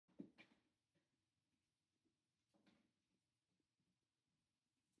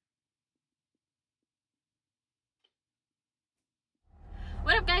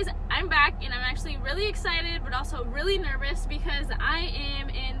guys, I'm back and I'm actually really excited but also really nervous because I am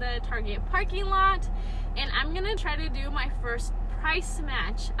in the Target parking lot and I'm gonna try to do my first price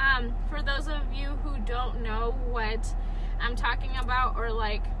match. For those of you who don't know what I'm talking about or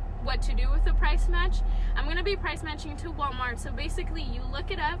like what to do with the price match, I'm gonna be price matching to Walmart. So basically you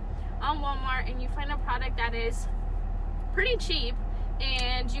look it up on Walmart and you find a product that is pretty cheap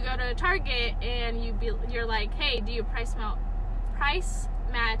and you go to Target and you're like, hey, do you price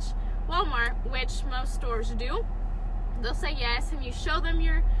match Walmart, which most stores do. They'll say yes and you show them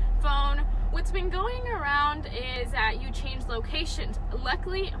your phone. What's been going around is that you change locations.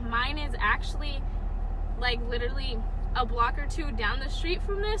 Luckily mine is actually like literally a block or two down the street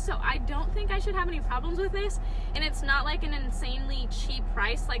from this, so I don't think I should have any problems with this, and it's not like an insanely cheap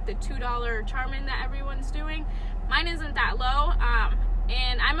price like the $2 charmin that everyone's doing. Mine isn't that low,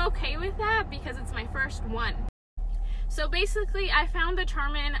 and I'm okay with that because it's my first one. So basically I found the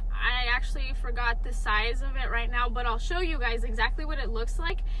charmin. I actually forgot the size of it right now, but I'll show you guys exactly what it looks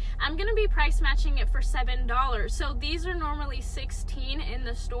like. I'm gonna be price matching it for $7. So these are normally $16 in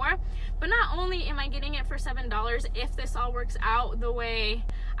the store, but not only am I getting it for $7, if this all works out the way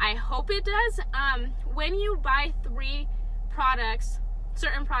I hope it does, when you buy 3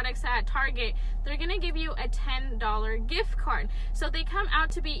 certain products at Target, they're gonna give you a $10 gift card. So they come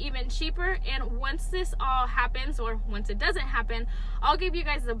out to be even cheaper, and once this all happens, or once it doesn't happen, I'll give you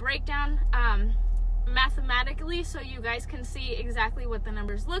guys the breakdown mathematically so you guys can see exactly what the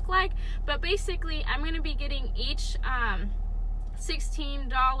numbers look like. But basically I'm gonna be getting each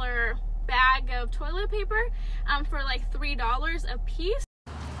 $16 bag of toilet paper for like $3 a piece.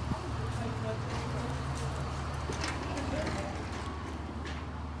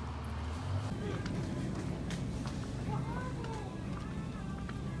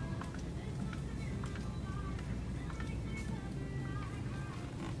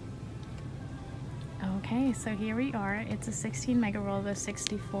 Okay, so here we are. It's a 16 mega roll of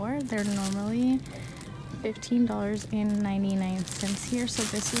 64. They're normally $15.99 here. So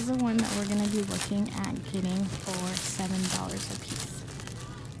this is the one that we're going to be looking at getting for $7 a piece.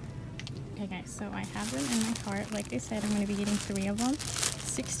 Okay guys, so I have them in my cart. Like I said, I'm going to be getting 3 of them.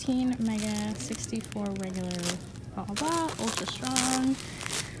 16 mega, 64 regular, blah blah blah, ultra strong.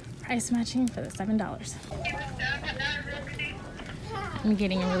 Price matching for the $7. I'm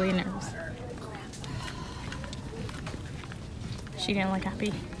getting really nervous. She didn't look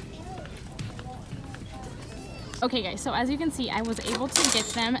happy. Okay guys, so as you can see, I was able to get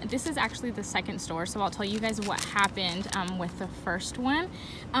them. This is actually the second store, so I'll tell you guys what happened with the first one.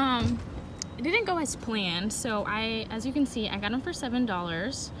 It didn't go as planned, so as you can see, I got them for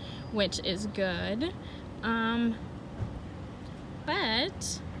 $7, which is good.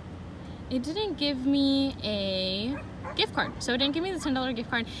 But it didn't give me a gift card, so it didn't give me the $10 gift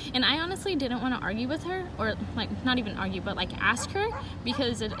card, and I honestly didn't want to argue with her, or like not even argue, but like ask her,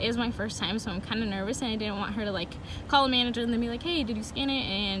 because it is my first time, so I'm kind of nervous, and I didn't want her to like call a manager and then be like, hey, did you scan it?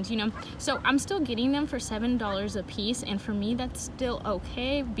 And you know, so I'm still getting them for $7 a piece, and for me that's still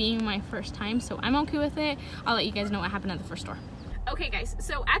okay, being my first time, so I'm okay with it. I'll let you guys know what happened at the first store. Okay guys,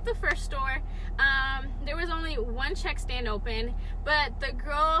 so at the first store, there was only one check stand open, but the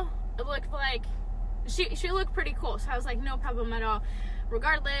girl looked like she looked pretty cool, so I was like, no problem at all,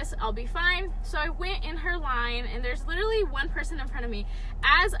 regardless I'll be fine. So I went in her line, and there's literally one person in front of me.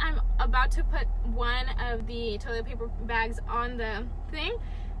 As I'm about to put one of the toilet paper bags on the thing,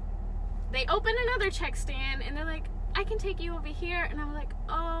 they open another check stand and they're like, I can take you over here, and I'm like,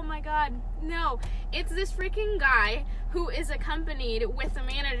 oh my god, no. It's this freaking guy who is accompanied with the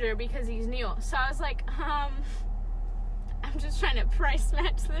manager because he's new. So I was like, I'm just trying to price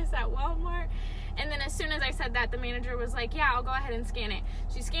match this at Walmart. And then as soon as I said that, the manager was like, yeah, I'll go ahead and scan it.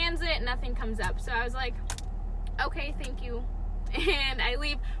 She scans it, nothing comes up. So I was like, okay, thank you. And I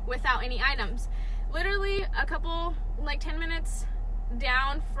leave without any items. Literally a couple, like 10 minutes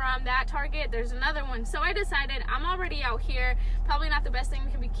down from that Target, there's another one. So I decided I'm already out here, probably not the best thing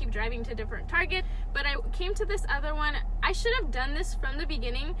to keep driving to different Target, but I came to this other one. I should have done this from the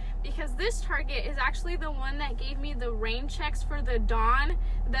beginning, because this Target is actually the one that gave me the rain checks for the Dawn,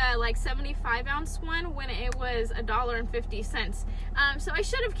 the like 75-ounce one, when it was $1.50. So I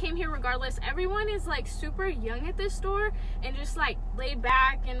should have came here regardless. Everyone is like super young at this store and just like laid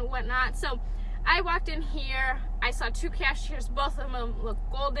back and whatnot. So I walked in here, I saw 2 cashiers, both of them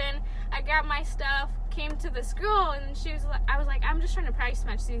looked golden. I grabbed my stuff, came to this girl, and she was like, I was like, I'm just trying to price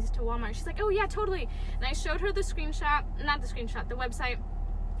match these to Walmart. She's like, oh yeah, totally. And I showed her the screenshot, not the screenshot, the website.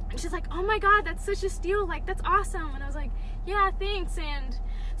 And she's like, oh my god, that's such a steal, like that's awesome. And I was like, yeah, thanks. And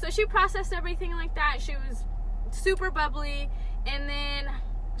so she processed everything like that. She was super bubbly, and then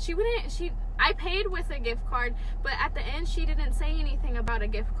I paid with a gift card, but at the end she didn't say anything about a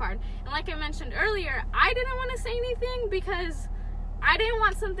gift card. And like I mentioned earlier, I didn't want to say anything because I didn't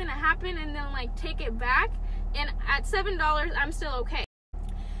want something to happen and then like take it back. And at $7, I'm still okay.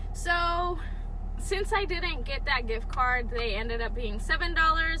 So since I didn't get that gift card, they ended up being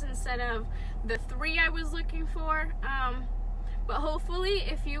 $7 instead of the $3 I was looking for. But hopefully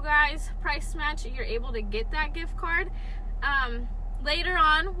if you guys price match, you're able to get that gift card. Later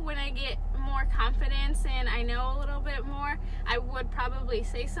on, when I get more confidence and I know a little bit more, I would probably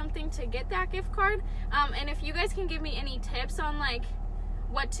say something to get that gift card. And if you guys can give me any tips on like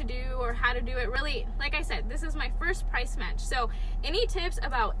what to do or how to do it, really, like I said, this is my first price match. So any tips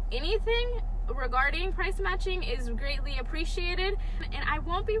about anything regarding price matching is greatly appreciated. And I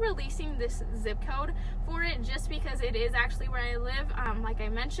won't be releasing this zip code for it just because it is actually where I live, like I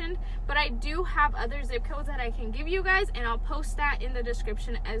mentioned, but I do have other zip codes that I can give you guys, and I'll post that in the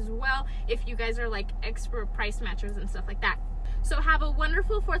description as well if you guys are like expert price matchers and stuff like that. So have a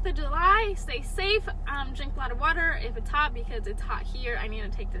wonderful 4th of July. Stay safe. Drink a lot of water if it's hot, because it's hot here. I need to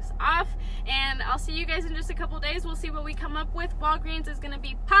take this off. And I'll see you guys in just a couple days. We'll see what we come up with. Walgreens is going to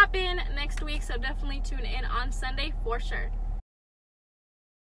be popping next week, so definitely tune in on Sunday for sure.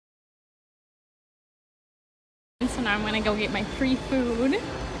 So now I'm going to go get my free food.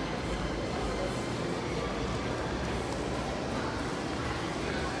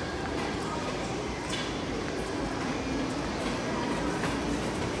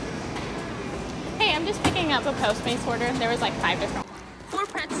 I'm just picking up a Postmates order. There was like 5 different 4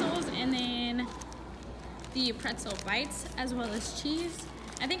 pretzels and then the pretzel bites as well as cheese.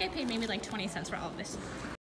 I think I paid maybe like 20 cents for all of this.